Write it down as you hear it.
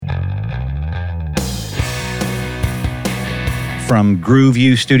From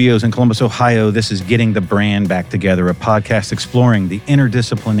Grooveview Studios in Columbus, Ohio, this is Getting the Brand Back Together, a podcast exploring the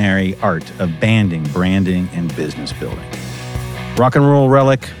interdisciplinary art of banding, branding, and business building. Rock and roll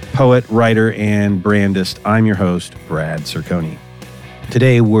relic, poet, writer, and brandist, I'm your host, Brad Circoni.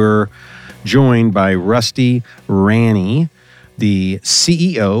 Today, we're joined by Rusty Ranney, the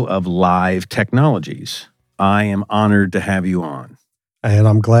CEO of Live Technologies. I am honored to have you on. And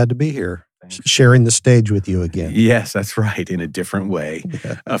I'm glad to be here, sharing the stage with you again. Yes, that's right, in a different way,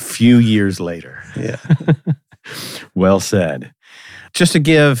 a few years later. Yeah. Well said. Just to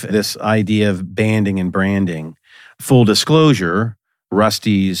give this idea of banding and branding, full disclosure,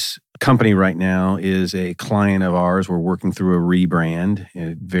 Rusty's company right now is a client of ours. We're working through a rebrand,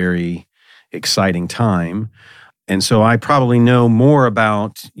 a very exciting time. And so I probably know more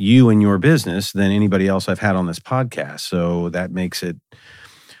about you and your business than anybody else I've had on this podcast. So that makes it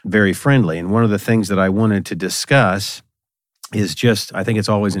very friendly. And one of the things that I wanted to discuss is just, I think it's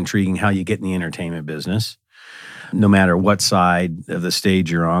always intriguing how you get in the entertainment business, no matter what side of the stage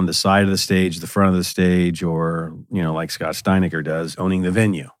you're on, the side of the stage, the front of the stage, or, like Scott Steinecker does, owning the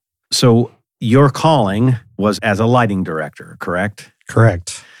venue. So your calling was as a lighting director, correct?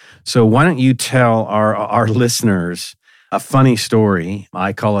 Correct. So why don't you tell our listeners a funny story,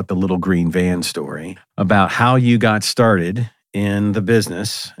 I call it the little green van story, about how you got started in the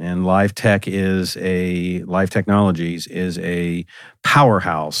business. And Live Technologies is a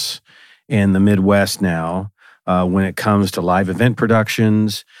powerhouse in the Midwest now when it comes to live event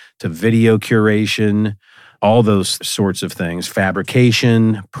productions, to video curation, all those sorts of things,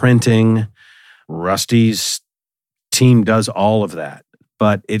 fabrication, printing. Rusty's team does all of that,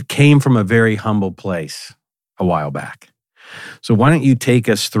 but it came from a very humble place a while back. So why don't you take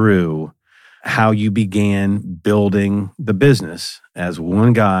us through how you began building the business as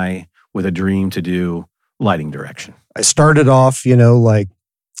one guy with a dream to do lighting direction? I started off,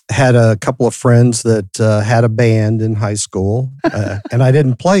 had a couple of friends that had a band in high school, and I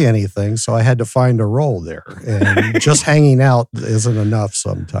didn't play anything, so I had to find a role there. And just hanging out isn't enough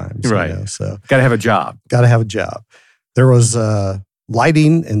sometimes. Right. So got to have a job. Got to have a job. There was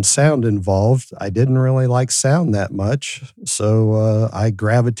lighting and sound involved. I didn't really like sound that much, so I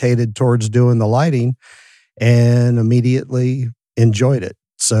gravitated towards doing the lighting and immediately enjoyed it.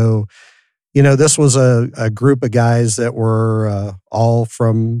 So, this was a group of guys that were all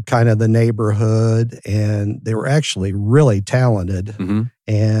from kind of the neighborhood, and they were actually really talented. Mm-hmm.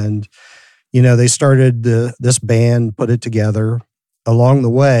 And, they started this band, put it together. Along the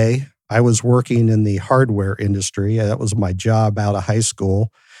way, I was working in the hardware industry. That was my job out of high school.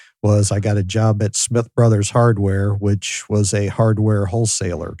 I got a job at Smith Brothers Hardware, which was a hardware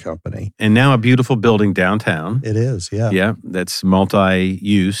wholesaler company. And now a beautiful building downtown. It is, yeah. Yeah, that's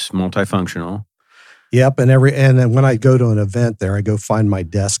multi-use, multifunctional. Yep, and then when I go to an event there, I go find my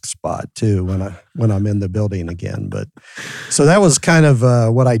desk spot too when I'm in the building again. But so that was kind of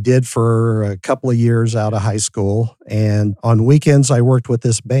what I did for a couple of years out of high school. And on weekends, I worked with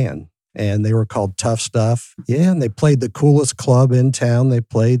this band. And they were called Tough Stuff. Yeah, and they played the coolest club in town. They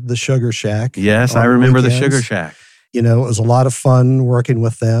played the Sugar Shack. Yes, I remember the Sugar Shack. It was a lot of fun working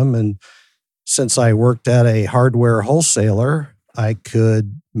with them. And since I worked at a hardware wholesaler, I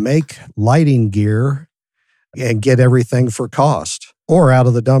could make lighting gear and get everything for cost or out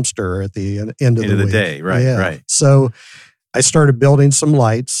of the dumpster at the end of the week. Day, right, yeah. Right. So I started building some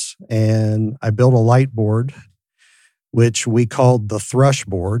lights, and I built a light board, which we called the Thrush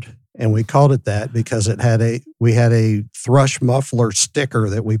board. And we called it that because we had a thrush muffler sticker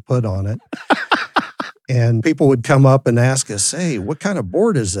that we put on it. And people would come up and ask us, "Hey, what kind of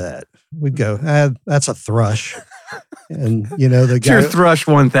board is that?" We'd go, "That's a Thrush." And, the guy... It's your Thrush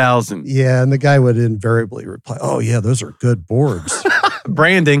 1000. Yeah, and the guy would invariably reply, "Oh, yeah, those are good boards."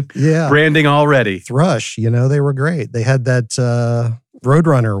 Branding. Yeah. Branding already. Thrush, they were great. They had that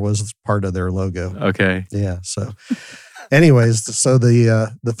Roadrunner was part of their logo. Okay. Yeah, so... Anyways, so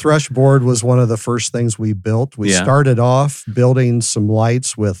the Thrush board was one of the first things we built. We started off building some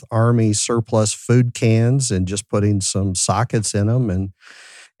lights with Army surplus food cans and just putting some sockets in them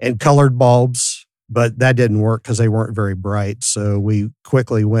and colored bulbs, but that didn't work because they weren't very bright. So we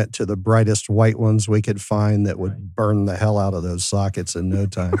quickly went to the brightest white ones we could find that would burn the hell out of those sockets in no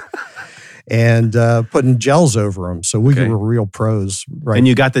time. And putting gels over them. So we were real pros. Right. And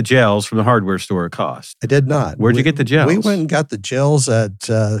you got the gels from the hardware store at cost. I did not. Where'd you get the gels? We went and got the gels at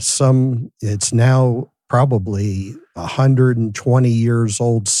it's now probably 120 years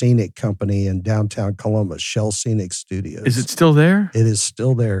old scenic company in downtown Columbus, Shell Scenic Studios. Is it still there? It is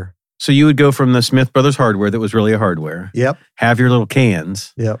still there. So you would go from the Smith Brothers Hardware that was really a hardware. Yep. Have your little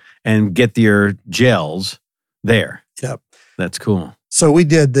cans. Yep. And get your gels there. Yep. That's cool. So we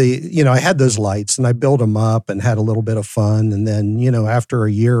did I had those lights and I built them up and had a little bit of fun. And then, after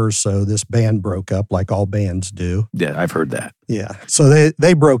a year or so, this band broke up like all bands do. Yeah, I've heard that. Yeah. So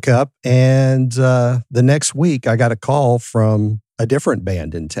they broke up. And the next week, I got a call from a different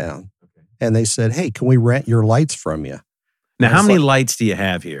band in town. And they said, hey, can we rent your lights from you? Now, how many lights do you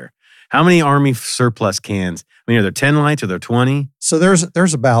have here? How many Army surplus cans? I mean, are there 10 lights? Are there 20? So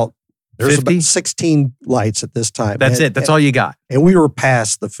there's about 50? 16 lights at this time. That's it. That's all you got. And we were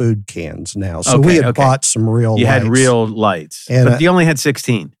past the food cans now. So we had bought some real lights. You had real lights. And, but you only had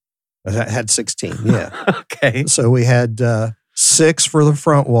 16. I had 16, yeah. Okay. So we had 6 for the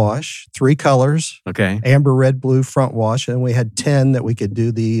front wash, 3 colors. Okay. Amber, red, blue front wash. And we had 10 that we could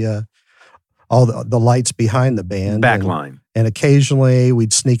do the all the lights behind the band. Backline. And occasionally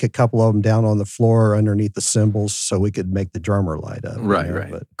we'd sneak a couple of them down on the floor underneath the cymbals so we could make the drummer light up. Right, right.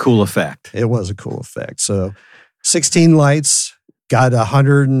 But cool effect. It was a cool effect. So 16 lights, got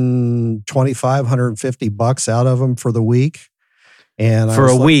 $125, $150 out of them for the week. And for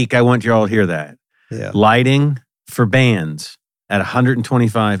a week, I want you all to hear that. Yeah. Lighting for bands at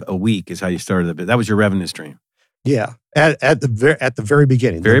 $125 a week is how you started the bit. That was your revenue stream. Yeah. At the very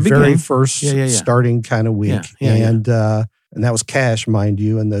beginning. Very first starting kind of week. And that was cash, mind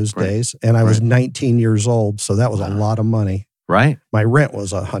you, in those days. And I was 19 years old, so that was a lot of money. Right. My rent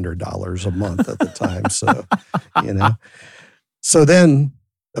was $100 a month at the time. So, So then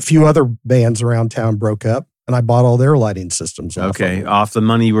a few other bands around town broke up, and I bought all their lighting systems off. Okay, off the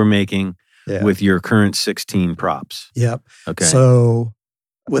money you were making with your current 16 props. Yep. Okay. So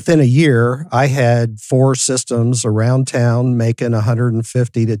within a year, I had 4 systems around town making $150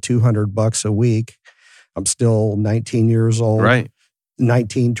 to $200 a week. I'm still 19 years old. Right.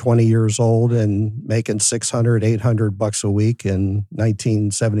 19, 20 years old and making $600, $800 a week in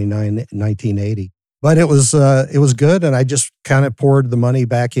 1979, 1980. But it was good, and I just kind of poured the money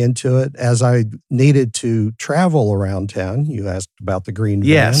back into it as I needed to travel around town. You asked about the green van.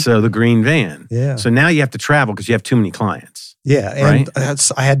 Yeah, so the green van. Yeah. So now you have to travel because you have too many clients. Yeah, and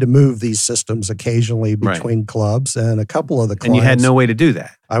I had to move these systems occasionally between clubs, and a couple of the clients. And you had no way to do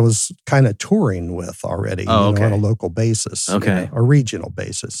that. I was kind of touring with already on a local basis, a regional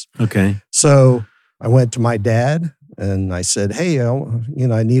basis. Okay. So I went to my dad and I said, hey,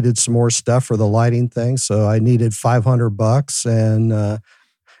 I needed some more stuff for the lighting thing. So I needed $500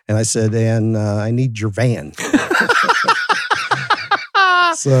 and I said, I need your van.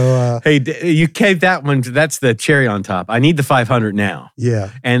 So hey, you gave that one. That's the cherry on top. I need the 500 now.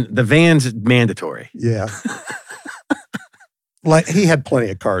 Yeah. And the van's mandatory. Yeah. Like he had plenty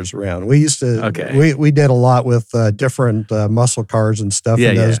of cars around. We used to. Okay. We did a lot with different muscle cars and stuff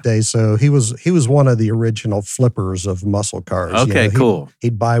in those days. So he was one of the original flippers of muscle cars. Okay, cool.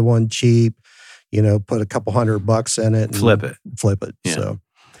 He'd buy one cheap, put a couple $100 in it, and flip it. Yeah.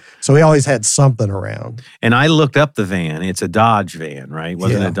 So he always had something around. And I looked up the van. It's a Dodge van, right?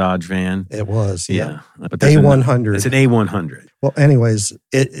 Wasn't it a Dodge van? It was. Yeah. But A100. It's an A100. Well, anyways,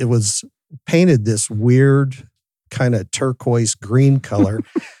 it was painted this weird kind of turquoise green color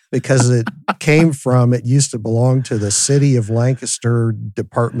because it used to belong to the City of Lancaster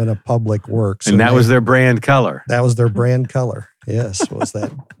Department of Public Works. And that was their brand color. That was their brand color. Yes, was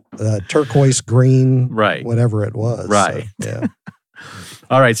that turquoise green, right? Whatever it was. Right. So, yeah.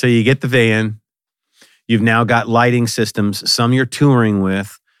 All right, so you get the van. You've now got lighting systems. Some you're touring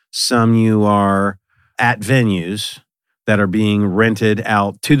with. Some you are at venues that are being rented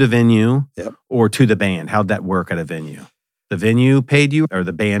out to the venue or to the band. How'd that work at a venue? The venue paid you or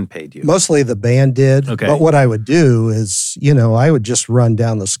the band paid you? Mostly the band did. Okay. But what I would do is, I would just run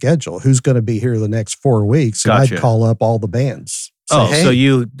down the schedule. Who's going to be here the next 4 weeks? And I'd call up all the bands. Say, hey, so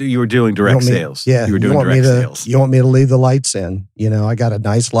you were doing direct sales. Yeah. You were doing direct sales. You want me to leave the lights in? I got a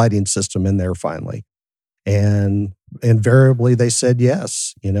nice lighting system in there finally. And invariably they said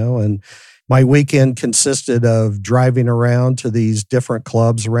yes, and my weekend consisted of driving around to these different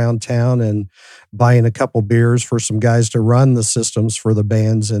clubs around town and buying a couple beers for some guys to run the systems for the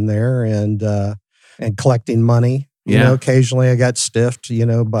bands in there and collecting money. Occasionally I got stiffed,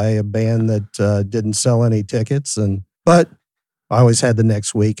 by a band that didn't sell any tickets. But I always had the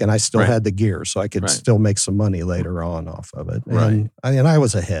next week and I still had the gear, so I could still make some money later on off of it. And I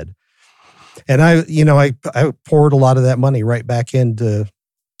was ahead. And I poured a lot of that money right back into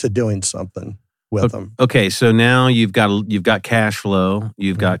doing something with them. Okay, so now you've got cash flow,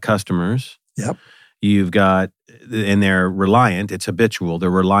 you've got customers. Yep. You've got, and they're reliant. It's habitual. They're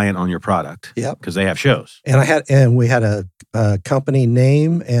reliant on your product. Yep. Because they have shows. And we had a company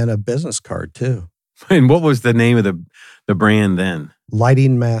name and a business card too. And what was the name of the brand then?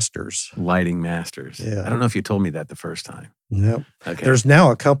 Lighting Masters. Lighting Masters. Yeah. I don't know if you told me that the first time. Yep. Okay. There's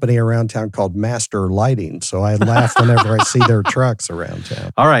now a company around town called Master Lighting, so I laugh whenever I see their trucks around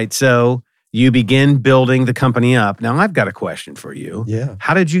town. All right, so you begin building the company up. Now, I've got a question for you. Yeah.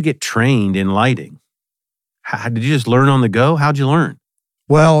 How did you get trained in lighting? How, did you just learn on the go? How'd you learn?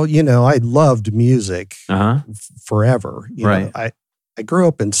 Well, I loved music Uh-huh. forever. Right. I grew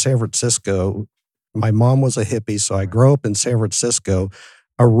up in San Francisco. My mom was a hippie, so I grew up in San Francisco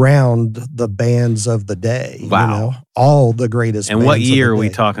around the bands of the day. Wow. All the greatest And bands what of year the are we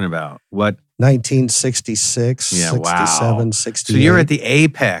day. talking about? What? 1966, Yeah, 67, wow. 68. So you're at the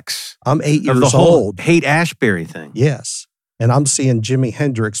apex I'm 8 of years the whole old. Haight-Ashbury thing. Yes. And I'm seeing Jimi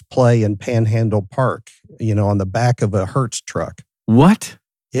Hendrix play in Panhandle Park, on the back of a Hertz truck. What?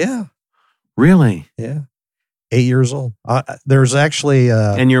 Yeah. Really? Yeah. 8 years old. There's actually...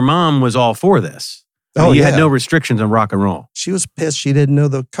 And your mom was all for this. Oh, you yeah. had no restrictions on rock and roll. She was pissed she didn't know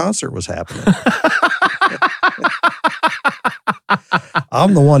the concert was happening.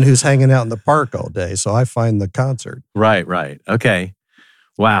 I'm the one who's hanging out in the park all day, so I find the concert. Right. Okay.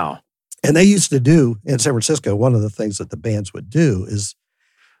 Wow. And they used to do, in San Francisco, one of the things that the bands would do is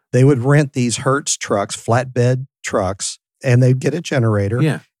they would rent these Hertz trucks, flatbed trucks, and they'd get a generator.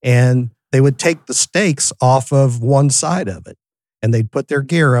 Yeah. And they would take the stakes off of one side of it, and they'd put their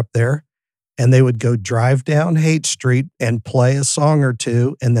gear up there, and they would go drive down Haight Street and play a song or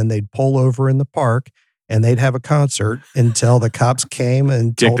two, and then they'd pull over in the park, and they'd have a concert until the cops came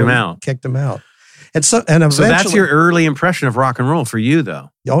and Kicked them out. Kicked them out. And eventually, So that's your early impression of rock and roll for you, though.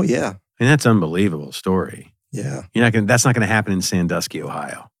 Oh yeah, And that's an unbelievable story. yeah. You're not gonna, that's not going to happen in Sandusky,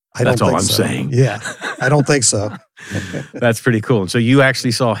 Ohio. I don't That's all think I'm so. saying. Yeah, I don't think so. That's pretty cool. So you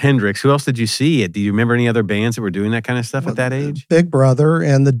actually saw Hendrix. Who else did you see? Do you remember any other bands that were doing that kind of stuff at that age? Big Brother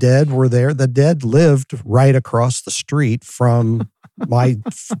and the Dead were there. The Dead lived right across the street from my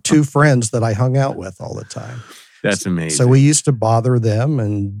two friends that I hung out with all the time. That's amazing. So we used to bother them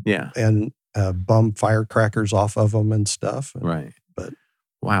and Yeah. bum firecrackers off of them and stuff. Right. But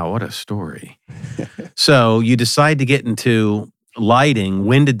wow, what a story. So you decide to get into lighting.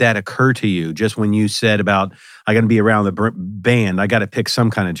 When did that occur to you? Just when you said about, I got to be around the band, I got to pick some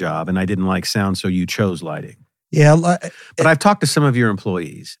kind of job, and I didn't like sound, so you chose lighting. Yeah. But I've talked to some of your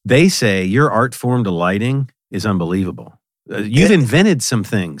employees. They say your art form to lighting is unbelievable. You've invented some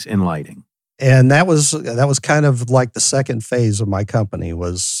things in lighting. And that was kind of like the second phase of my company,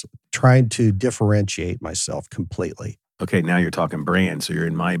 was trying to differentiate myself completely. Okay, now you're talking brand, so you're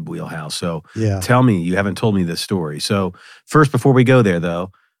in my wheelhouse. So Yeah. tell me, you haven't told me this story. So first, before we go there, though,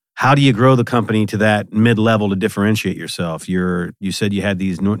 how do you grow the company to that mid-level to differentiate yourself? You said you had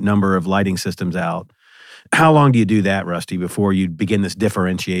these number of lighting systems out. How long do you do that, Rusty, before you begin this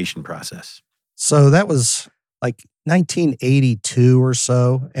differentiation process? So that was like 1982 or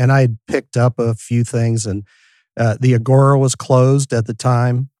so, and I had picked up a few things, and the Agora was closed at the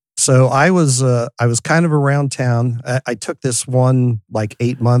time. So I was kind of around town. I took this one like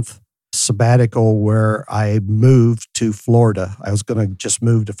 8-month sabbatical where I moved to Florida. I was going to just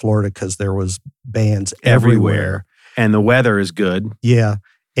move to Florida because there was bands everywhere. And the weather is good. Yeah.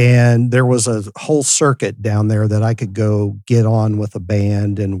 And there was a whole circuit down there that I could go get on with a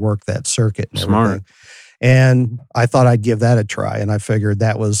band and work that circuit. And Smart. everything. And I thought I'd give that a try. And I figured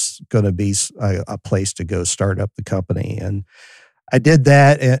that was going to be a place to go start up the company. And I did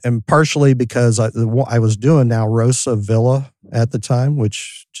that, and partially because I was doing now Rosa Villa at the time,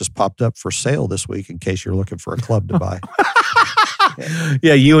 which just popped up for sale this week in case you're looking for a club to buy.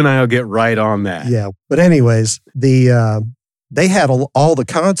 Yeah, you and I will get right on that. Yeah. But anyways, they had all the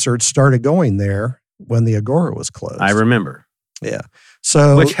concerts started going there when the Agora was closed. I remember. Yeah.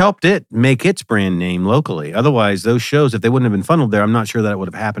 So Which helped it make its brand name locally. Otherwise, those shows, if they wouldn't have been funneled there, I'm not sure that it would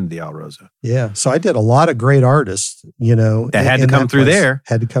have happened to the Al Rosa. yeah. So I did a lot of great artists, That had to come through place. there.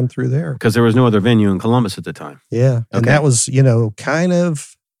 Had to come through there. Because there was no other venue in Columbus at the time. Yeah. And Okay. that was, kind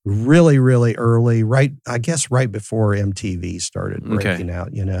of really, really early, right before MTV started breaking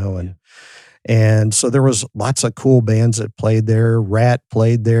out, and so there was lots of cool bands that played there. Rat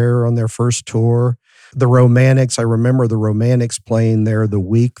played there on their first tour. The Romantics, I remember the Romantics playing there the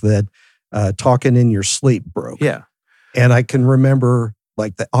week that Talking in Your Sleep broke. Yeah. And I can remember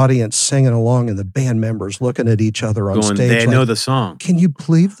like the audience singing along and the band members looking at each other on Going, stage. they like, know the song. can you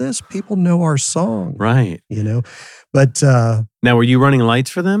believe this? People know our song. Right. But Now, were you running lights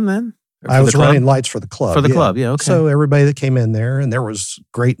for them then? Or I for was the club? running lights for the club. For the club, yeah, okay. So everybody that came in there, and there was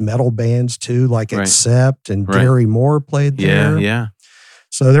great metal bands too, like Right. Accept and Right. Gary Moore played there. Yeah.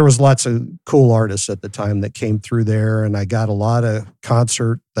 So there was lots of cool artists at the time that came through there, and I got a lot of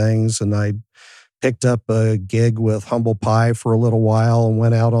concert things, and I picked up a gig with Humble Pie for a little while and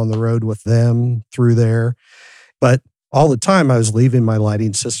went out on the road with them through there. But all the time I was leaving my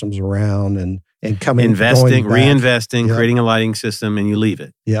lighting systems around and coming, reinvesting, yep. creating a lighting system, and you leave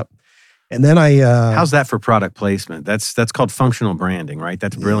it. Yep. And then how's that for product placement? That's called functional branding, right?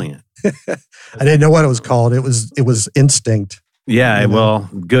 That's brilliant. I didn't know what it was called. It was instinct. Yeah, well,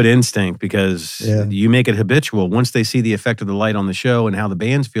 good instinct, because you make it habitual. Once they see the effect of the light on the show and how the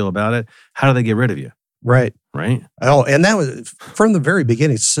bands feel about it, how do they get rid of you? Right. Right. Oh, and that was from the very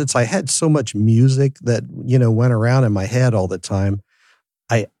beginning, since I had so much music that, went around in my head all the time.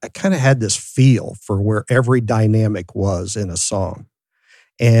 I kind of had this feel for where every dynamic was in a song.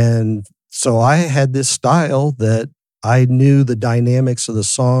 And so I had this style that I knew the dynamics of the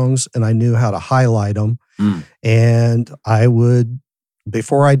songs and I knew how to highlight them. And I would,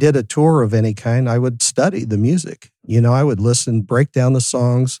 before I did a tour of any kind, I would study the music. I would listen, break down the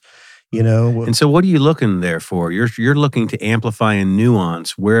songs, And so what are you looking there for? You're looking to amplify and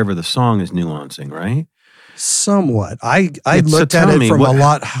nuance wherever the song is nuancing, right? Somewhat. I looked at it from a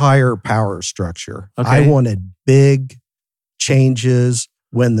lot higher power structure. Okay. I wanted big changes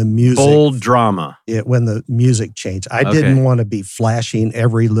when the music... Bold drama. When the music changed. I didn't want to be flashing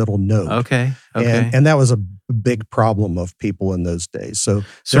every little note. Okay. And that was a big problem of people in those days. So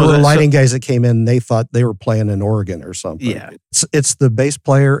there were lighting guys that came in and they thought they were playing an organ or something. Yeah. It's the bass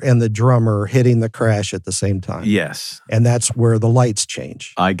player and the drummer hitting the crash at the same time. Yes. And that's where the lights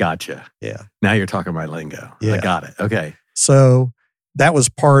change. I gotcha. Yeah. Now you're talking my lingo. Yeah. I got it. Okay. So that was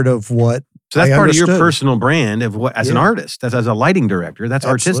part of what... So that's part of your personal brand of what, as an artist, as a lighting director, that's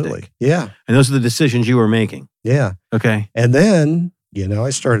Absolutely. Artistic. Yeah. And those are the decisions you were making. Yeah. Okay. And then, I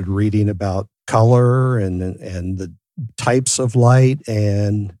started reading about color and the types of light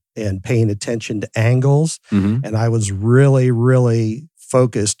and paying attention to angles. Mm-hmm. And I was really, really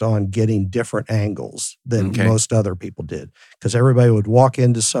focused on getting different angles than most other people did. Because everybody would walk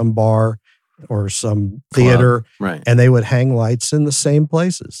into some bar or some theater and they would hang lights in the same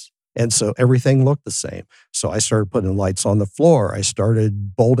places. And so everything looked the same. So I started putting lights on the floor. I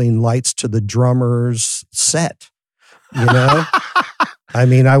started bolting lights to the drummer's set, I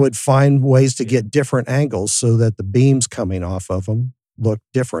mean, I would find ways to get different angles so that the beams coming off of them looked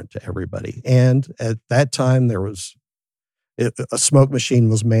different to everybody. And at that time, a smoke machine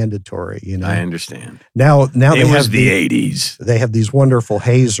was mandatory, I understand. Now it was the 80s. They have these wonderful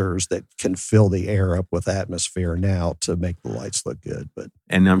hazers that can fill the air up with atmosphere now to make the lights look good.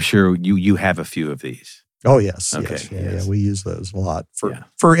 And I'm sure you have a few of these. Oh, yes. Okay. Yes. Yeah, we use those a lot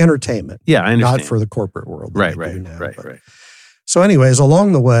for entertainment. Yeah, I understand. Not for the corporate world. Right. So anyways,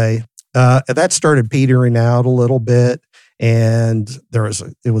 along the way, that started petering out a little bit. And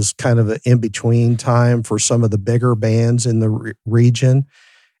it was kind of an in-between time for some of the bigger bands in the region.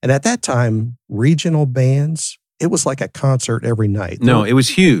 And at that time, regional bands, it was like a concert every night. No, it was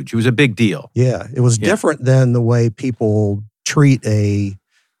huge. It was a big deal. Yeah, it was different than the way people treat a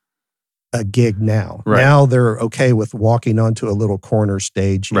gig now. Right. Now they're okay with walking onto a little corner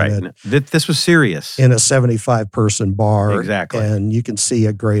stage. Right. This was serious. In a 75-person bar. Exactly. And you can see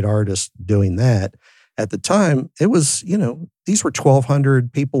a great artist doing that. At the time, it was, these were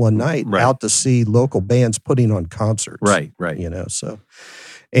 1,200 people a night out to see local bands putting on concerts. Right.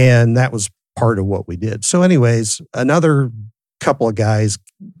 And that was part of what we did. So anyways, another couple of guys,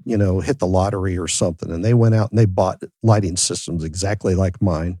 hit the lottery or something, and they went out and they bought lighting systems exactly like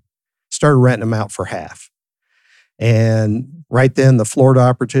mine, started renting them out for half. And right then the Florida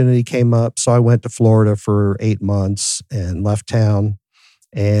opportunity came up. So I went to Florida for 8 months and left town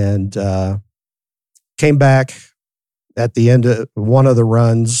and, came back at the end of one of the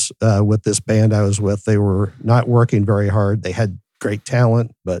runs with this band I was with. They were not working very hard. They had great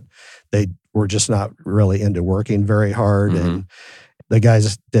talent, but they were just not really into working very hard. Mm-hmm. And the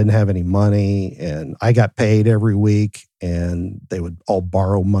guys didn't have any money. And I got paid every week. And they would all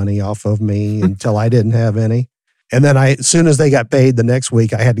borrow money off of me until I didn't have any. And then as soon as they got paid the next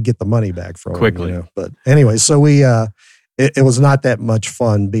week, I had to get the money back from quickly. them. But anyway, so we... It was not that much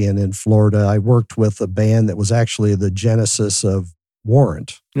fun being in Florida. I worked with a band that was actually the genesis of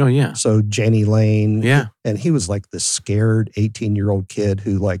Warrant. Oh, yeah. So Janie Lane. Yeah. And he was like this scared 18-year-old kid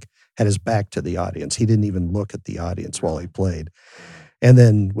who had his back to the audience. He didn't even look at the audience while he played. And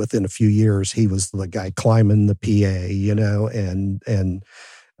then within a few years, he was the guy climbing the PA, and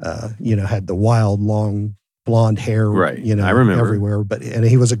had the wild, long blonde hair, right. I remember. Everywhere. And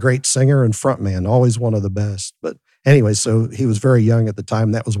he was a great singer and frontman, always one of the best. But anyway, so he was very young at the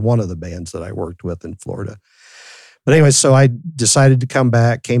time. That was one of the bands that I worked with in Florida. But anyway, so I decided to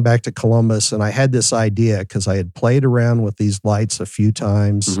came back to Columbus, and I had this idea because I had played around with these lights a few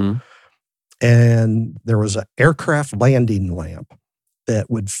times. Mm-hmm. And there was an aircraft landing lamp that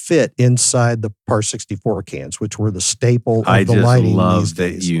would fit inside the Par 64 cans, which were the staple of the lighting. I just love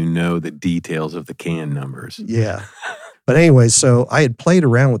that you know the details of the can numbers. Yeah. But anyway, so I had played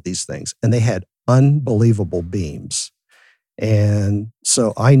around with these things, and they had unbelievable beams. And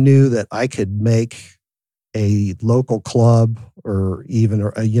so I knew that I could make a local club or even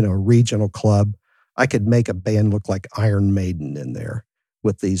a regional club. I could make a band look like Iron Maiden in there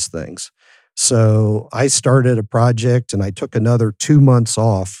with these things. So I started a project, and I took another 2 months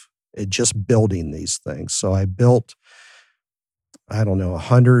off at just building these things. So I built,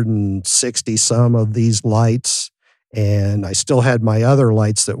 160 some of these lights, and I still had my other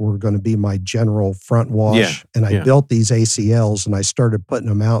lights that were going to be my general front wash. And I built these ACLs, and I started putting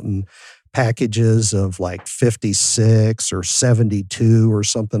them out in packages of like 56 or 72 or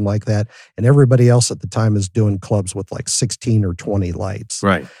something like that. And everybody else at the time is doing clubs with like 16 or 20 lights.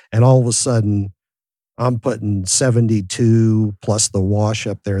 Right. And all of a sudden, I'm putting 72 plus the wash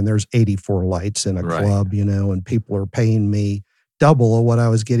up there, and there's 84 lights in a club, and people are paying me double of what I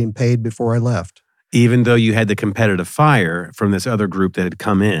was getting paid before I left. Even though you had the competitive fire from this other group that had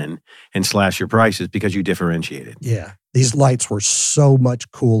come in and slashed your prices because you differentiated. Yeah. These lights were so much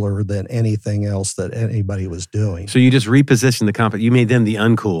cooler than anything else that anybody was doing. So you just repositioned the company. You made them the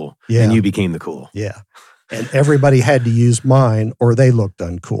uncool, and you became the cool. Yeah. And everybody had to use mine, or they looked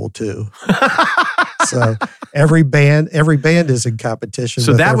uncool too. So every band is in competition.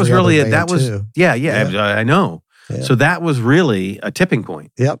 So with that was really too. Yeah. I know. Yeah. So that was really a tipping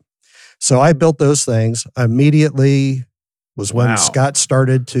point. Yep. So I built those things. Immediately was when Scott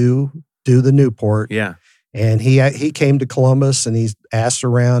started to do the Newport. Yeah. And he came to Columbus, and he asked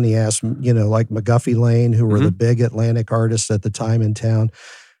around. He asked, like McGuffey Lane, who were the big Atlantic artists at the time in town,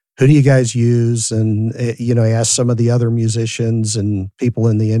 who do you guys use? And, he asked some of the other musicians and people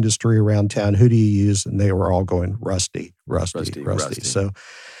in the industry around town, who do you use? And they were all going, Rusty. So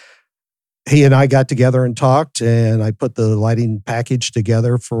he and I got together and talked, and I put the lighting package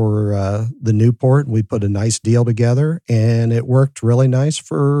together for the Newport. We put a nice deal together, and it worked really nice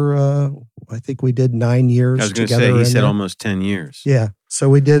for, I think we did 9 years together. I was going to say, he said almost 10 years. Yeah. So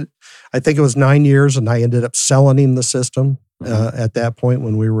we did, I think it was 9 years, and I ended up selling him the system at that point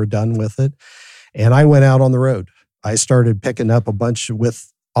when we were done with it. And I went out on the road. I started picking up a bunch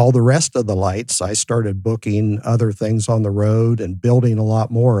with all the rest of the lights. I started booking other things on the road and building a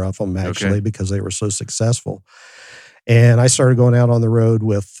lot more of them, actually, because they were so successful. And I started going out on the road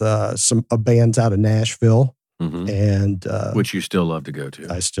with some bands out of Nashville. And which you still love to go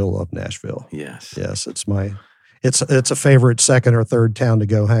to. I still love Nashville. Yes. It's a favorite second or third town to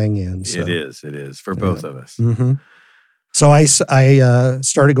go hang in. So. It is for both of us. So I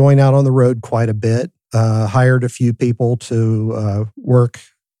started going out on the road quite a bit. Hired a few people to work,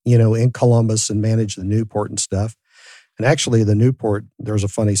 in Columbus and manage the Newport and stuff. And actually, the Newport, there's a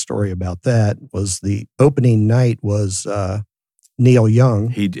funny story about that. Was the opening night was Neil Young.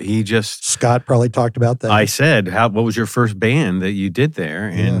 He just Scott probably talked about that. I said, what was your first band that you did there?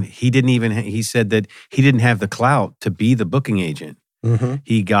 And he said that he didn't have the clout to be the booking agent.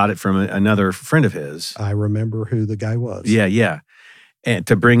 He got it from another friend of his. I remember who the guy was. Yeah. And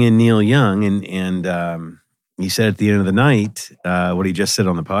to bring in Neil Young, and he said at the end of the night, what he just said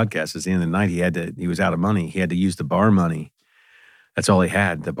on the podcast is, at the end of the night he was out of money. He had to use the bar money. That's all he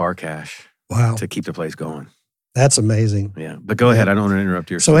had, the bar cash. Wow. To keep the place going. That's amazing. Yeah, but go ahead. I don't want to interrupt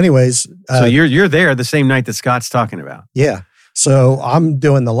your. So, anyways, so you're there the same night that Scott's talking about. Yeah. So I'm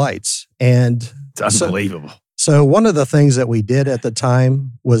doing the lights, and it's unbelievable. So one of the things that we did at the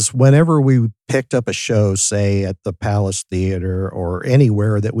time was whenever we picked up a show, say at the Palace Theater or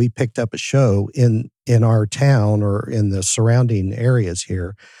anywhere that we picked up a show in our town or in the surrounding areas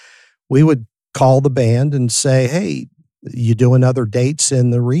here, we would call the band and say, hey, you doing other dates in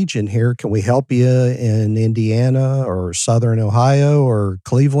the region here? Can we help you in Indiana or Southern Ohio or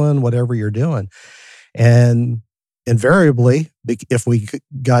Cleveland, whatever you're doing? And invariably, if we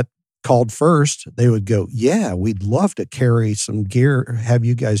got called first, they would go, yeah, we'd love to carry some gear, have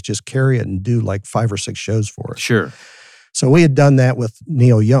you guys just carry it and do like 5 or 6 shows for us. Sure. So we had done that with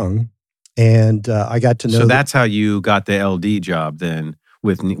Neil Young, and I got to know. So that's how you got the LD job then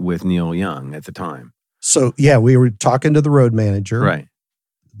with Neil Young at the time. So yeah, we were talking to the road manager. Right.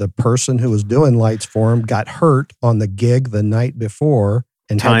 The person who was doing lights for him got hurt on the gig the night before.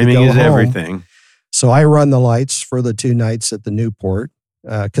 And timing is everything. So I run the lights for the 2 nights at the Newport,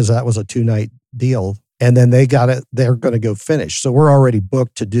 because that was a 2-night deal. And then they're going to go finish. So we're already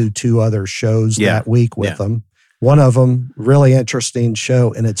booked to do 2 other shows that week with them. One of them, really interesting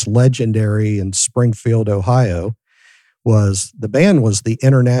show, and it's legendary in Springfield, Ohio. was the band was the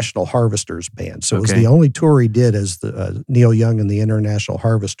International Harvesters Band. So it was Okay. the only tour he did as the Neil Young and the International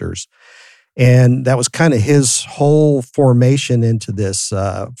Harvesters. And that was kind of his whole formation into this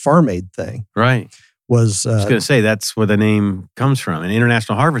Farm Aid thing. Right. I was Was going to say that's where the name comes from. And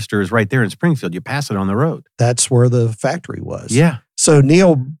International Harvester is right there in Springfield. You pass it on the road. that's where the factory was. Yeah. So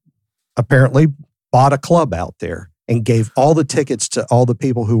Neil apparently bought a club out there and gave all the tickets to all the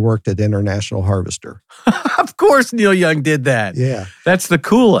people who worked at International Harvester. Of course Neil Young did that. Yeah. That's the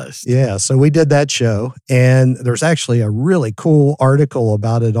coolest. Yeah. So we did that show. And there's actually a really cool article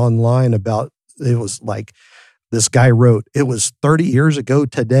about it online about it was like this guy wrote, it was 30 years ago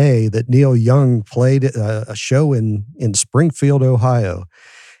today that Neil Young played a show in Springfield, Ohio.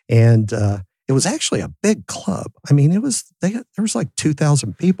 And it was actually a big club. I mean, there was like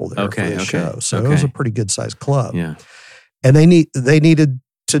 2,000 people there for the show. So it was a pretty good sized club. Yeah. And they needed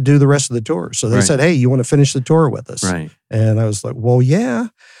to do the rest of the tour. So they Right. said, hey, you want to finish the tour with us? Right. And I was like, well, yeah.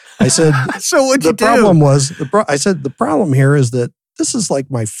 I said, So what'd you the do? problem was, I said, the problem here is that this is like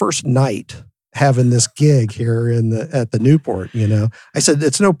my first night having this gig here at the Newport, you know. I said,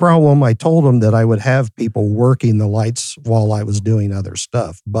 it's no problem. I told them that I would have people working the lights while I was doing other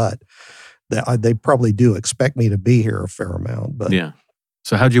stuff, but they probably do expect me to be here a fair amount. But Yeah.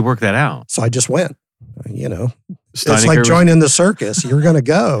 So how'd you work that out? so I just went, you know. It's Steinecker like was- joining the circus. You're going to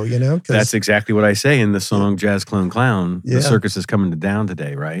go, you know. 'cause- That's exactly what I say in the song Jazz Clone Clown. Yeah. The circus is coming to down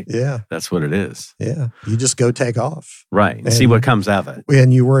today, right? yeah, That's what it is. yeah. You just go take off. Right. And see And- what comes of it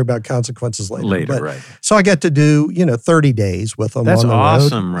And you worry about consequences later. later, But- right? So I got to do, 30 days with them That's on the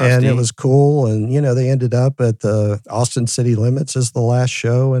awesome, road. And Rusty. it was cool. And, they ended up at the Austin City Limits as the last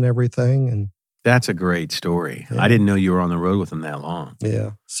show and everything. And That's a great story. Yeah. I didn't know you were on the road with them that long.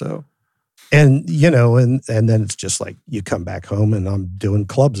 yeah, so. And, and then it's just like you come back home and I'm doing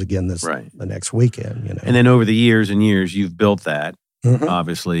clubs again Right. the next weekend, And then over the years and years, you've built that, Mhm.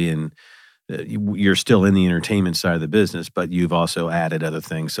 obviously, and you're still in the entertainment side of the business, but you've also added other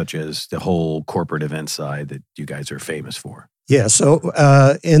things such as the whole corporate event side that you guys are famous for. Yeah. So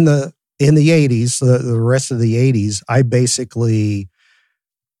in the 80s, the rest of the 80s, I basically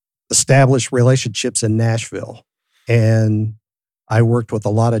established relationships in Nashville. And I worked with a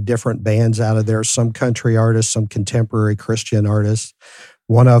lot of different bands out of there, some country artists, some contemporary Christian artists.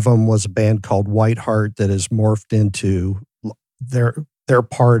 One of them was a band called White Heart that has morphed into they're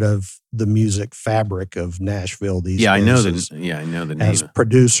part of the music fabric of Nashville these days. I know as- the name. as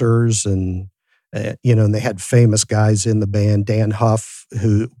producers and and they had famous guys in the band. Dan Huff,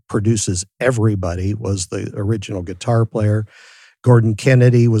 who produces everybody, was the original guitar player. Gordon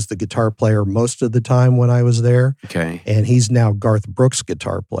Kennedy was the guitar player most of the time when I was there, Okay. and he's now Garth Brooks'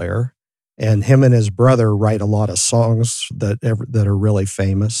 guitar player. And him and his brother write a lot of songs that are really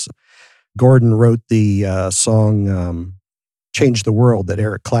famous. Gordon wrote the song "Change the World" that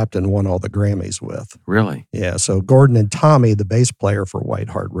Eric Clapton won all the Grammys with. Really? Yeah, so Gordon and Tommy, the bass player for White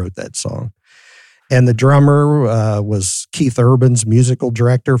Heart, wrote that song. And the drummer was Keith Urban's musical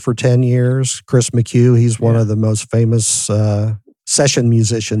director for 10 years. Chris McHugh, he's one of the most famous session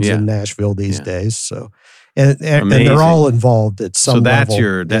musicians in Nashville these days. So, and they're all involved at some level.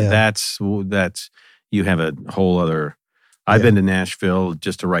 So that's you have a whole other. I've been to Nashville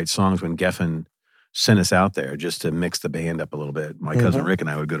just to write songs when Geffen sent us out there just to mix the band up a little bit. My cousin Rick and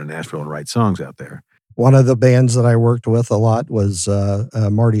I would go to Nashville and write songs out there. One of the bands that I worked with a lot was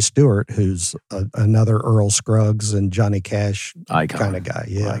Marty Stewart, who's another Earl Scruggs and Johnny Cash Icon. kind of guy.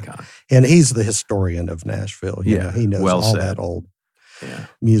 Yeah. Icon. And he's the historian of Nashville. You know, he knows well all said. that old Yeah.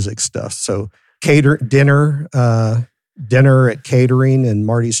 music stuff. So dinner at catering and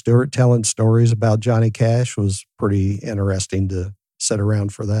Marty Stewart telling stories about Johnny Cash was pretty interesting to sit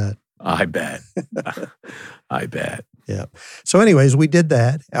around for that. I bet. I bet. Yeah. So anyways, we did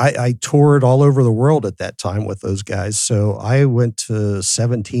that. I toured all over the world at that time with those guys. So I went to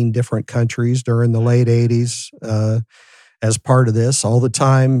 17 different countries during the late 80s as part of this, all the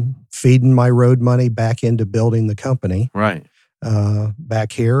time feeding my road money back into building the company Right.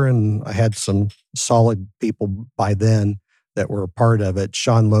 back here. And I had some solid people by then that were a part of it.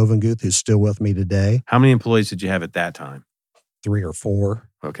 Sean Lovenguth, who's still with me today, How many employees did you have at that time? 3 or 4.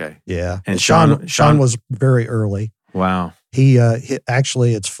 Okay. Yeah. And Sean Sean was very early. Wow. He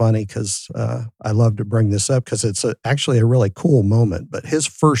actually, it's funny because I love to bring this up because it's actually a really cool moment. But his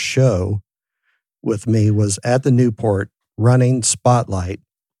first show with me was at the Newport running Spotlight,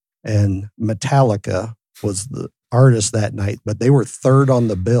 and Metallica was the artist that night, but they were third on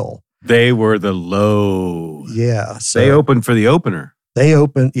the bill. They were the low. Yeah. So They opened for the opener. They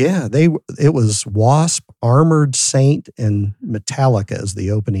opened, it was Wasp, Armored Saint, and Metallica as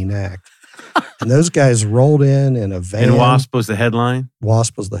the opening act. And those guys rolled in a van. And Wasp was the headline?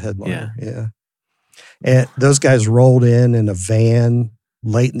 Wasp was the headliner, yeah. And those guys rolled in a van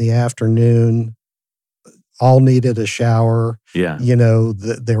late in the afternoon, all needed a shower. Yeah.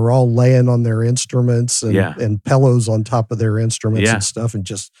 They were all laying on their instruments and pillows on top of their instruments and stuff, and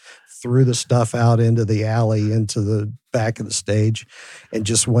just threw the stuff out into the alley, into the back of the stage, and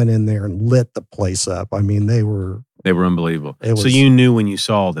just went in there and lit the place up. I mean, they were unbelievable. So you knew when you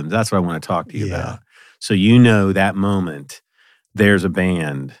saw them. That's what I want to talk to you about. So that moment, there's a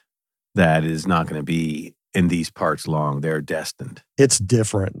band that is not going to be in these parts long. They're destined. It's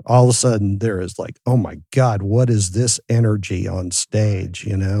different. All of a sudden, there is like, oh my God, what is this energy on stage?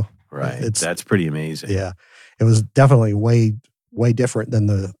 Right. That's pretty amazing. Yeah, it was definitely way different than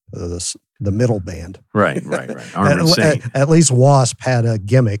the middle band. Right. At least Wasp had a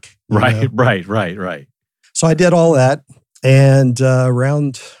gimmick. Right. So I did all that, and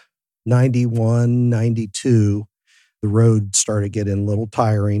around 91, 92, the road started getting a little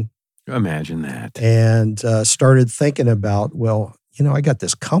tiring. Imagine that. And started thinking about, I got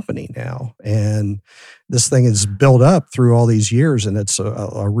this company now, and this thing is built up through all these years, and it's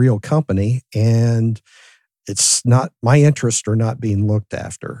a real company, and it's not, my interests are not being looked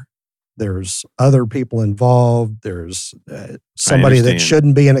after. There's other people involved. There's somebody that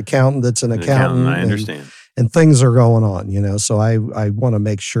shouldn't be an accountant that's an accountant. I understand. And things are going on, so I want to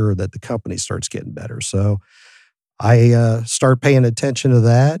make sure that the company starts getting better. So I start paying attention to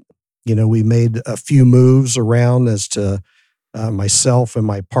that. We made a few moves around as to myself and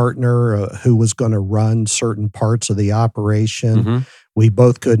my partner who was going to run certain parts of the operation. Mm-hmm. We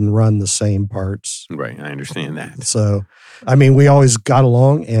both couldn't run the same parts. Right, I understand that. So, we always got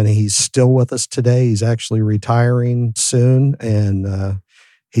along, and he's still with us today. He's actually retiring soon, and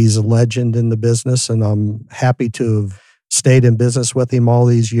he's a legend in the business, and I'm happy to have stayed in business with him all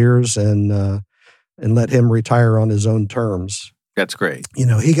these years and let him retire on his own terms. That's great.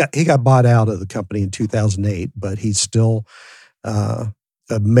 He got bought out of the company in 2008, but he's still a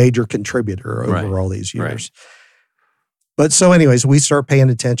major contributor over all these years. Right. But so, anyways, we start paying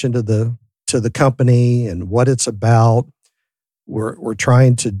attention to the company and what it's about. We're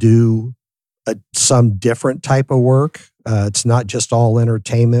trying to do some different type of work. It's not just all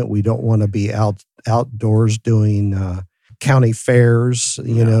entertainment. We don't want to be outdoors doing county fairs,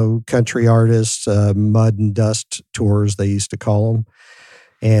 country artists, mud and dust tours, they used to call them,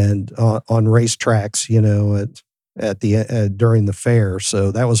 and on racetracks, at during the fair.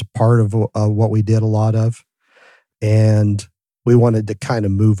 So that was a part of what we did a lot of, and we wanted to kind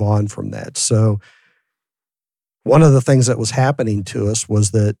of move on from that. So one of the things that was happening to us was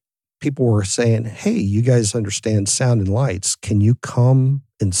that people were saying, "Hey, you guys understand sound and lights. Can you come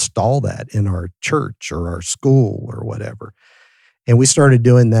install that in our church or our school or whatever?" And we started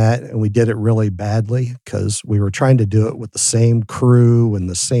doing that, and we did it really badly because we were trying to do it with the same crew and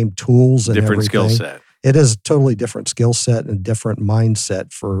the same tools and different everything. Skill set. It is a totally different skill set and different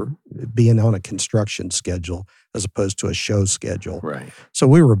mindset for being on a construction schedule as opposed to a show schedule. Right. So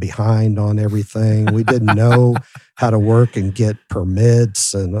we were behind on everything. We didn't know how to work and get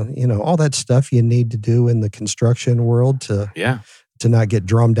permits and all that stuff you need to do in the construction world to not get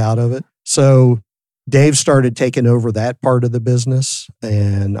drummed out of it. So Dave started taking over that part of the business,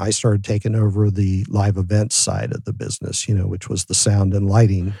 and I started taking over the live events side of the business, which was the sound and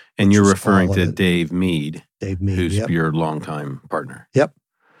lighting. And you're referring to Dave Mead. Dave Mead, who's your longtime partner. Yep.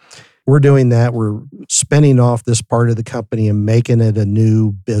 We're doing that. We're spinning off this part of the company and making it a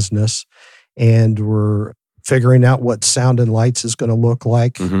new business, and we're figuring out what Sound and Lights is going to look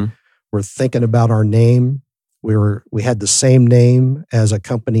like. Mm-hmm. We're thinking about our name. We had the same name as a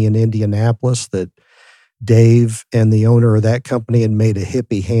company in Indianapolis that Dave and the owner of that company had made a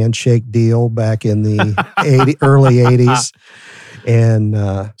hippie handshake deal back in the early 80s. And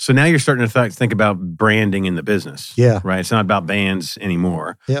so now you're starting to think about branding in the business. Yeah. Right? It's not about bands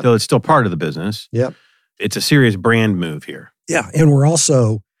anymore. Yep. Though it's still part of the business. Yep. It's a serious brand move here. Yeah. And we're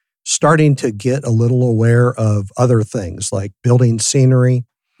also starting to get a little aware of other things like building scenery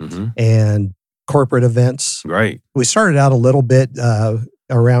and corporate events. Right. We started out a little bit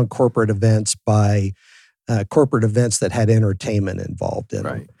around corporate events by corporate events that had entertainment involved in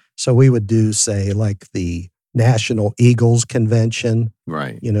them. So we would do, say, like the National Eagles Convention,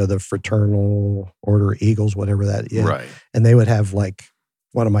 right? The Fraternal Order Eagles, whatever that is. Right. And they would have like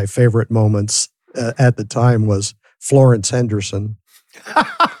one of my favorite moments at the time was Florence Henderson.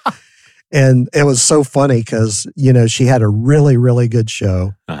 And it was so funny because, she had a really, really good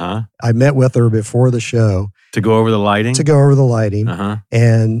show. I met with her before the show. To go over the lighting? To go over the lighting.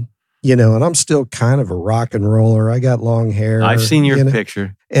 And and I'm still kind of a rock and roller. I got long hair. I've seen your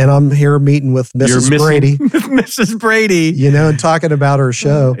picture. And I'm here meeting with Mrs. Brady. Mrs. Brady. And talking about her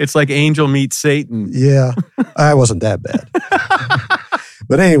show. It's like Angel meets Satan. Yeah. I wasn't that bad.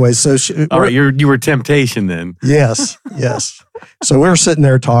 But anyway, so all right, you were temptation then. Yes. So we're sitting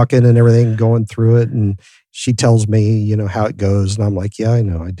there talking and everything, going through it, and she tells me, how it goes, and I'm like, yeah, I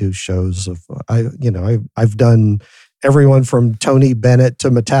know. I do shows of I've done everyone from Tony Bennett to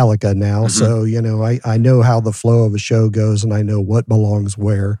Metallica now, so I know how the flow of a show goes, and I know what belongs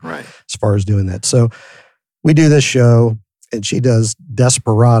where, right, as far as doing that. So we do this show, and she does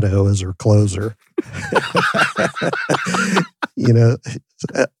Desperado as her closer.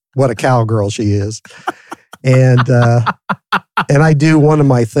 What a cowgirl she is. And I do one of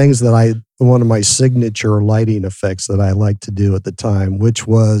my signature lighting effects that I like to do at the time, which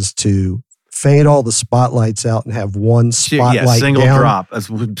was to fade all the spotlights out and have one spotlight single down, drop, a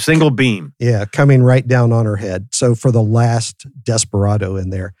single beam. Yeah, coming right down on her head. So for the last Desperado in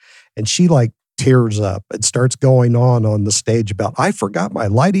there, and she tears up and starts going on the stage about, I forgot my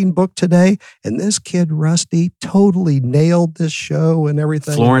lighting book today, and this kid Rusty totally nailed this show and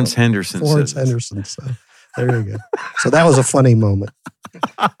everything. Florence Henderson. So there you go. So that was a funny moment.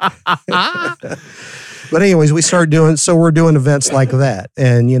 But anyways, we're doing events like that,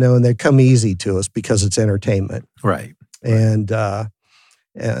 and and they come easy to us because it's entertainment, right? And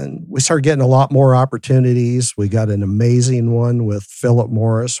we started getting a lot more opportunities. We got an amazing one with Philip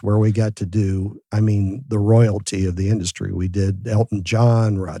Morris, where we got to do, the royalty of the industry. We did Elton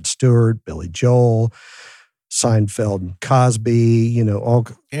John, Rod Stewart, Billy Joel, Seinfeld, and Cosby, all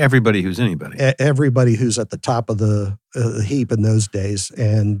everybody who's anybody. Everybody who's at the top of the heap in those days,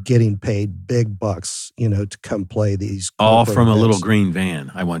 and getting paid big bucks, to come play these. All from events. A little green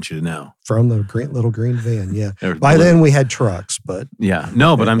van, I want you to know. From the little green van, yeah. By then we had trucks, but... Yeah,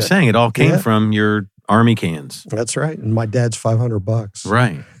 no, but I'm saying it all came from your Army cans. That's right, and my dad's $500.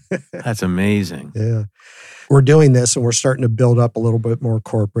 Right, that's amazing. Yeah. We're doing this, and we're starting to build up a little bit more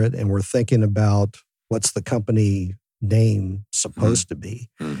corporate, and we're thinking about what's the company name supposed to be.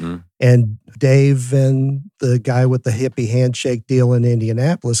 Mm-hmm. And Dave and the guy with the hippie handshake deal in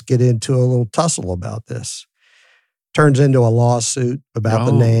Indianapolis get into a little tussle about this. Turns into a lawsuit about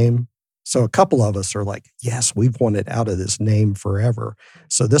the name. So a couple of us are like, yes, we've wanted out of this name forever.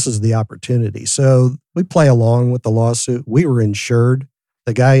 So this is the opportunity. So we play along with the lawsuit. We were insured.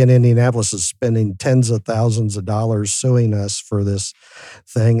 The guy in Indianapolis is spending tens of thousands of dollars suing us for this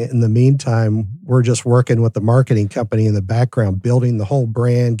thing. In the meantime, we're just working with the marketing company in the background, building the whole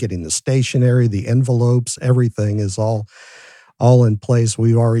brand, getting the stationery, the envelopes, everything is all in place.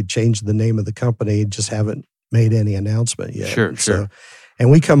 We've already changed the name of the company, just haven't made any announcement yet. Sure. And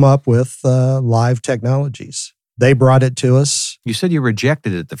we come up with Live Technologies. They brought it to us. You said you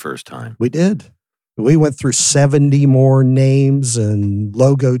rejected it the first time. We did. We went through 70 more names and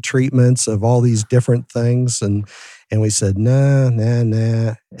logo treatments of all these different things. And we said, nah.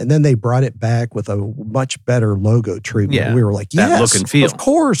 And then they brought it back with a much better logo treatment. Yeah, we were like, yes, look and feel. Of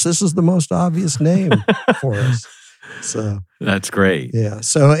course, this is the most obvious name for us. So that's great. Yeah.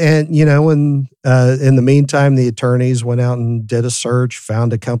 So, and when in the meantime, the attorneys went out and did a search,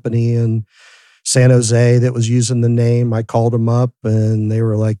 found a company in San Jose that was using the name. I called them up, and they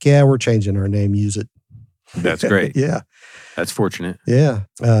were like, yeah, we're changing our name. Use it. That's great. Yeah. That's fortunate. Yeah.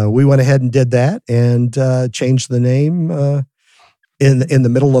 We went ahead and did that and changed the name in the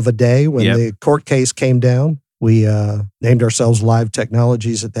middle of a day when the court case came down. We named ourselves Live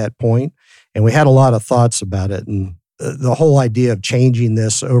Technologies at that point, and we had a lot of thoughts about it. And the whole idea of changing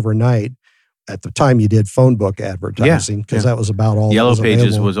this overnight, at the time you did phone book advertising because that was about all. Yellow Pages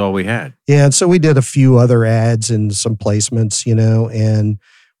available. Was all we had. Yeah, and so we did a few other ads and some placements, and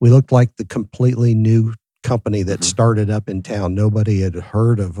we looked like the completely new company that started up in town. Nobody had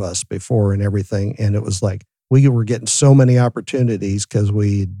heard of us before and everything, and it was like we were getting so many opportunities because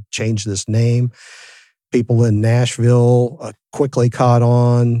we changed this name. People in Nashville quickly caught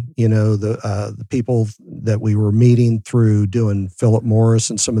on. The people that we were meeting through doing Philip Morris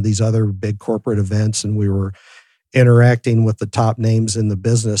and some of these other big corporate events, and we were interacting with the top names in the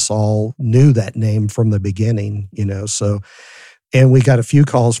business, all knew that name from the beginning. So, and we got a few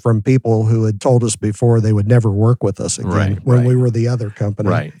calls from people who had told us before they would never work with us again when we were the other company.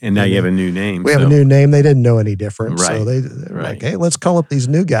 Right, and now you have a new name. We have a new name. They didn't know any different, right. So they're like, "Hey, let's call up these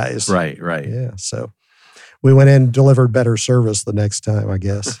new guys." Right. Yeah, so. We went in and delivered better service the next time, I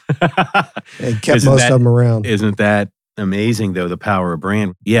guess, and kept most of them around. Isn't that amazing, though, the power of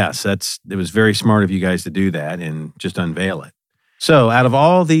brand? Yes, it was very smart of you guys to do that and just unveil it. So out of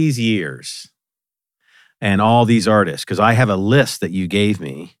all these years and all these artists, because I have a list that you gave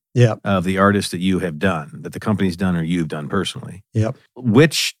me Yep. of the artists that you have done, that the company's done or you've done personally. Yep.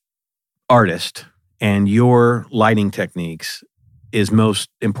 Which artist and your lighting techniques is most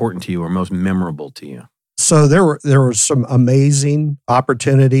important to you or most memorable to you? So there were some amazing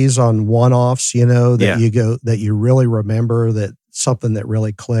opportunities on one-offs, that you really remember, that something that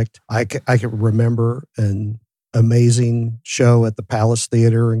really clicked. I can remember an amazing show at the Palace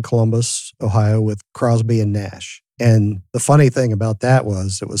Theater in Columbus, Ohio, with Crosby and Nash. And the funny thing about that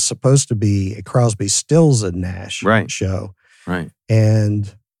was it was supposed to be a Crosby, Stills and Nash show. Right. And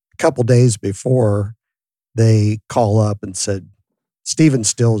a couple days before, they call up and said, Stephen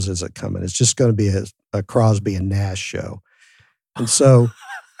Stills isn't coming. It's just going to be a Crosby and Nash show. And so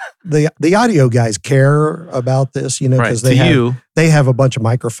the audio guys care about this, because they have a bunch of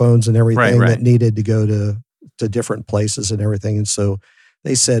microphones and everything that needed to go to different places and everything. And so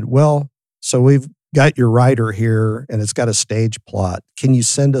they said, well, so we've got your writer here and it's got a stage plot. Can you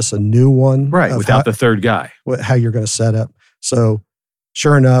send us a new one? Right, without the third guy. How you're going to set up. So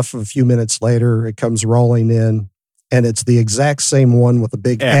sure enough, a few minutes later, it comes rolling in. And it's the exact same one with a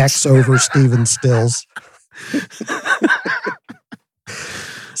big X over Stephen Stills.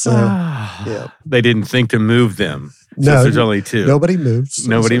 So, yeah. They didn't think to move them. No, there's only two. Nobody moves.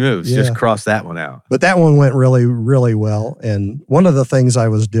 Nobody moves. Yeah. Just cross that one out. But that one went really, really well. And one of the things I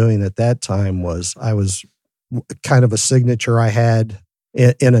was doing at that time was I was kind of a signature I had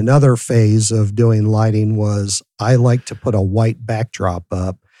in another phase of doing lighting was I like to put a white backdrop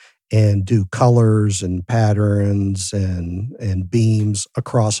up and do colors and patterns and beams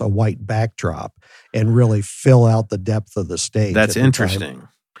across a white backdrop and really fill out the depth of the stage. That's interesting.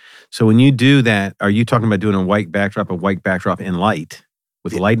 So when you do that, are you talking about doing a white backdrop in light,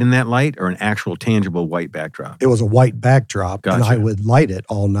 with light in that light, or an actual tangible white backdrop? It was a white backdrop, Gotcha. And I would light it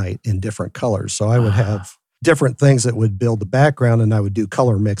all night in different colors. So I would have different things that would build the background, and I would do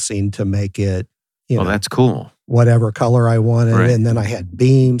color mixing to make it, that's cool. Whatever color I wanted. Right. And then I had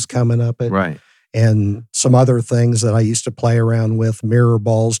beams coming up it. Right. And some other things that I used to play around with, mirror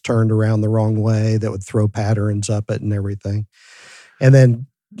balls turned around the wrong way that would throw patterns up it and everything. And then,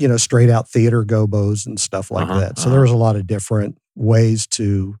 straight out theater gobos and stuff like that. So there was a lot of different ways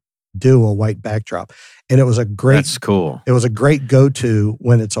to do a white backdrop. And it was That's cool. It was a great go-to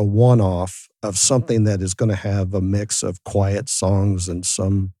when it's a one-off of something that is going to have a mix of quiet songs and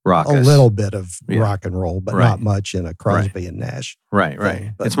a little bit of rock and roll, but not much in a Crosby and Nash. Right.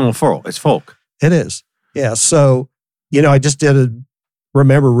 But it's more folk. It's folk. It is. Yeah. So, I just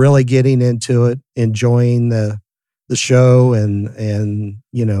remember really getting into it, enjoying the show and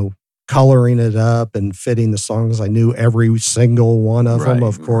coloring it up and fitting the songs. I knew every single one of them,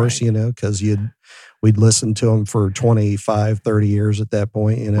 of course, because we'd listened to them for 25, 30 years at that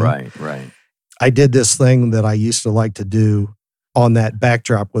point, Right. I did this thing that I used to like to do on that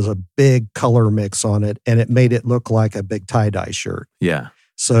backdrop was a big color mix on it, and it made it look like a big tie-dye shirt. Yeah.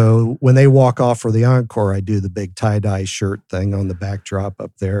 So when they walk off for the encore, I do the big tie-dye shirt thing on the backdrop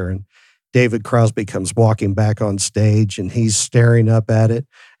up there, and David Crosby comes walking back on stage, and he's staring up at it,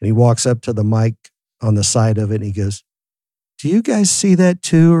 and he walks up to the mic on the side of it, and he goes, "Do you guys see that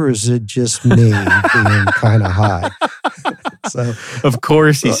too, or is it just me being kind of high?" So, of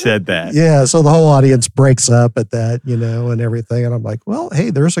course he said that. Yeah, so the whole audience breaks up at that, and everything. And I'm like, well, hey,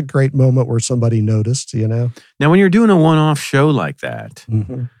 there's a great moment where somebody noticed, Now, when you're doing a one-off show like that,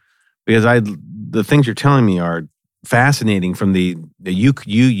 because the things you're telling me are fascinating from you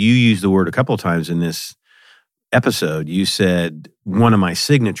used the word a couple of times in this episode. You said one of my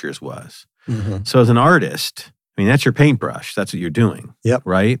signatures was. So as an artist, that's your paintbrush. That's what you're doing. Yep.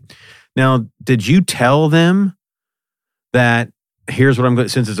 Right? Now, did you tell them that here's what I'm going to,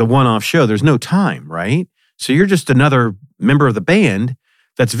 since it's a one-off show, there's no time, right? So you're just another member of the band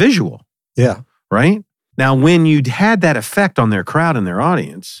that's visual. Yeah. Right? Now, when you had that effect on their crowd and their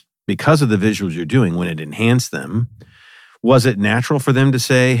audience, because of the visuals you're doing, when it enhanced them, was it natural for them to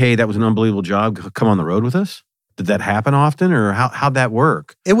say, hey, that was an unbelievable job, come on the road with us? Did that happen often, or how'd that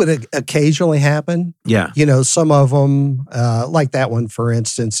work? It would occasionally happen. Yeah. Some of them, like that one, for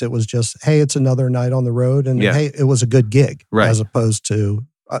instance, it was just, hey, it's another night on the road, and hey, it was a good gig, as opposed to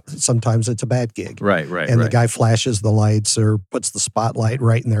sometimes it's a bad gig. Right. And the guy flashes the lights or puts the spotlight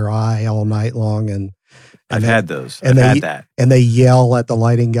right in their eye all night long. And I've had those. I've had that. And they yell at the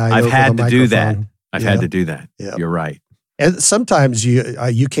lighting guy. I've had to do that. I've had to do that. Yep. You're right. And sometimes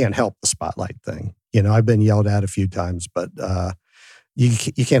you can't help the spotlight thing. I've been yelled at a few times, but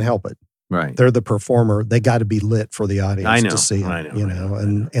you can't help it. Right. They're the performer. They got to be lit for the audience to see it. I know.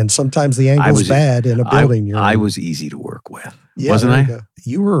 And sometimes the angle's bad in a building. I was easy to work with, yeah, wasn't I?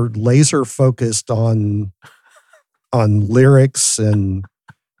 You were laser focused on lyrics and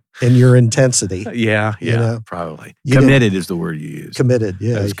and your intensity. Yeah, you know? Probably. You committed is the word you use. Committed,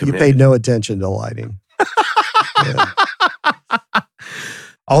 yeah. You paid no attention to lighting. Yeah.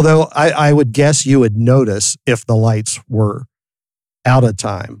 Although I would guess you would notice if the lights were out of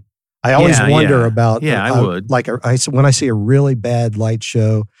time. I always wonder about. Yeah, I would. Like when I see a really bad light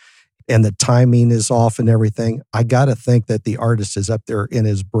show and the timing is off and everything, I got to think that the artist is up there in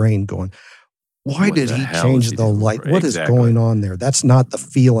his brain going, why did he change the light? What is going on there? That's not the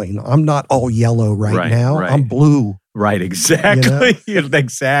feeling. I'm not all yellow right now. Right. I'm blue. Right, exactly. You know?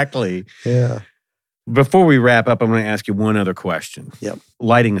 Exactly. Yeah. Before we wrap up, I'm going to ask you one other question. Yep.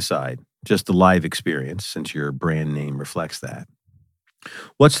 Lighting aside, just the live experience, since your brand name reflects that.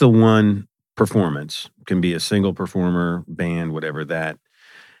 What's the one performance, can be a single performer, band, whatever, that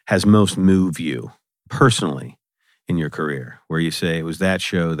has most moved you personally in your career, where you say it was that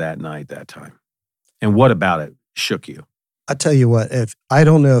show, that night, that time? And what about it shook you? I tell you what, I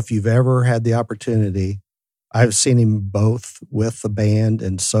don't know if you've ever had the opportunity. I've seen him both with the band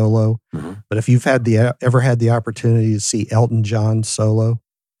and solo, but if you've ever had the opportunity to see Elton John solo,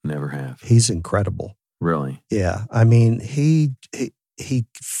 never have. He's incredible. Really? Yeah. I mean, he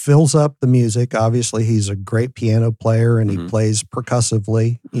fills up the music. Obviously, he's a great piano player and he plays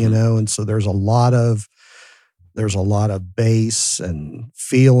percussively, you know, and so there's a lot of bass and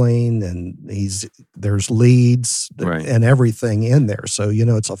feeling, and there's leads and everything in there. So, you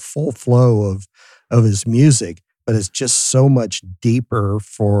know, it's a full flow of his music, but it's just so much deeper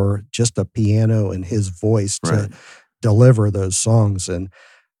for just a piano and his voice to deliver those songs. And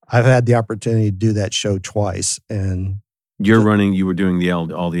I've had the opportunity to do that show twice. And you were doing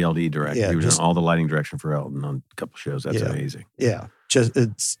all the LD direction. Yeah, you were doing all the lighting direction for Elton on a couple shows. That's amazing. Yeah.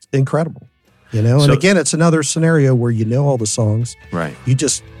 It's incredible. You know, and again, it's another scenario where you know all the songs. Right. You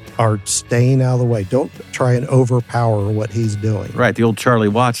just are staying out of the way. Don't try and overpower what he's doing. Right. The old Charlie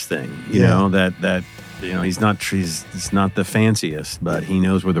Watts thing, you know, that you know, he's not the fanciest, but he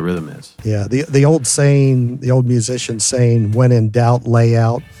knows where the rhythm is. Yeah. The old saying, the old musician saying, when in doubt, lay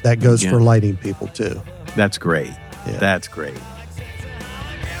out, that goes for lighting people too. That's great. Yeah. That's great.